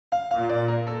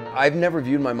I've never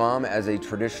viewed my mom as a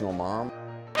traditional mom.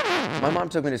 My mom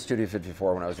took me to Studio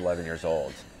 54 when I was 11 years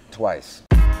old, twice.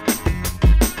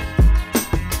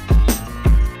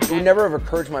 It would never have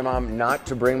occurred to my mom not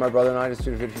to bring my brother and I to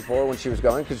Studio 54 when she was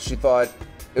going, because she thought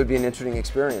it would be an interesting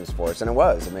experience for us, and it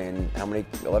was. I mean, how many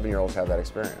 11-year-olds have that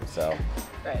experience? So,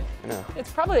 right. You know. It's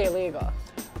probably illegal.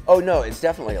 Oh no, it's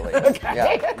definitely illegal. Okay.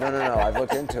 Yeah. No, I've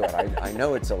looked into it. I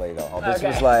know it's illegal. This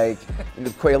was like the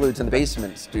Quaaludes in the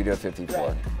basement, Studio 54.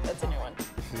 Right. That's a new one.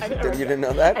 You didn't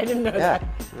know that? I didn't know that.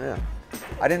 Yeah.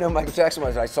 I didn't know who Michael Jackson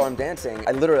was. I saw him dancing.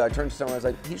 I turned to someone. I was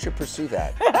like, he should pursue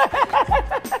that.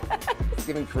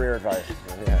 Giving career advice.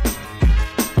 Yeah.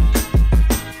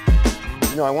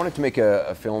 You know, I wanted to make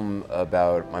a film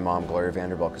about my mom, Gloria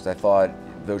Vanderbilt, because I thought,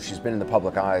 though she's been in the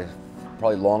public eye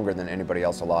probably longer than anybody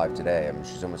else alive today. I mean,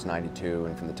 she's almost 92,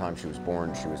 and from the time she was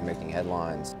born, she was making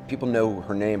headlines. People know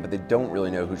her name, but they don't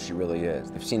really know who she really is.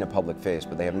 They've seen a public face,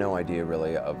 but they have no idea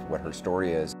really of what her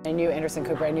story is. I knew Anderson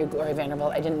Cooper, I knew Gloria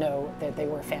Vanderbilt. I didn't know that they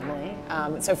were family.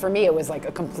 So for me, it was like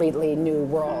a completely new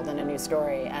world and a new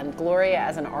story. And Gloria,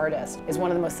 as an artist, is one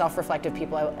of the most self-reflective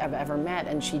people I've ever met,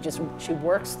 and she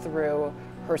works through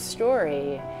her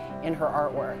story in her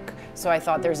artwork. So I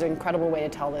thought there's an incredible way to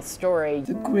tell this story.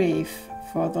 The grief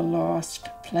for the lost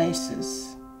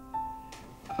places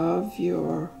of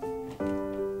your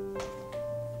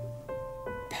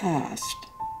past.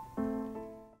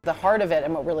 The heart of it,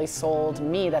 and what really sold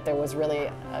me that there was really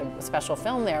a special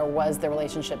film there, was the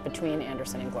relationship between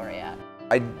Anderson and Gloria.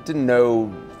 I didn't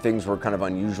know things were kind of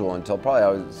unusual until probably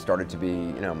I started to be,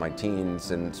 my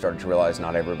teens, and started to realize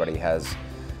not everybody has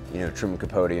Truman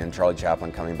Capote and Charlie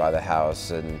Chaplin coming by the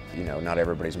house, and not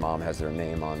everybody's mom has their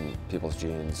name on people's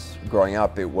jeans. Growing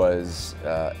up, it was,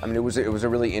 it was a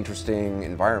really interesting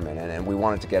environment, and we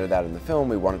wanted to get at that in the film.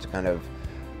 We wanted to kind of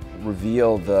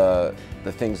reveal the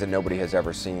things that nobody has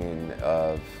ever seen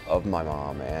of my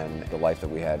mom and the life that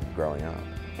we had growing up.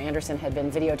 Anderson had been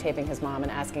videotaping his mom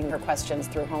and asking her questions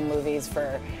through home movies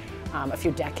for a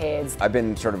few decades. I've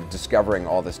been sort of discovering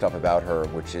all this stuff about her,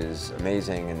 which is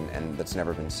amazing and that's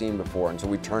never been seen before, and so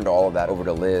we turned all of that over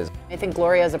to Liz. I think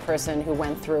Gloria is a person who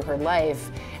went through her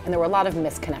life, and there were a lot of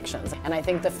misconnections, and I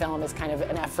think the film is kind of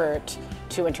an effort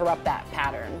to interrupt that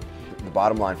pattern. The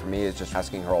bottom line for me is just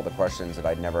asking her all the questions that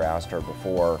I'd never asked her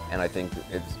before, and I think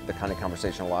it's the kind of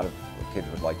conversation a lot of kids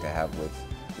would like to have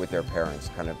with their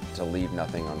parents, kind of to leave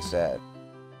nothing unsaid.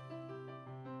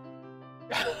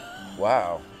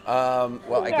 Wow.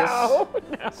 Well, I guess,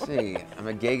 let's see, I'm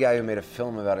a gay guy who made a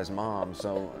film about his mom,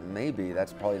 so maybe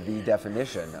that's probably the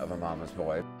definition of a mama's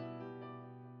boy.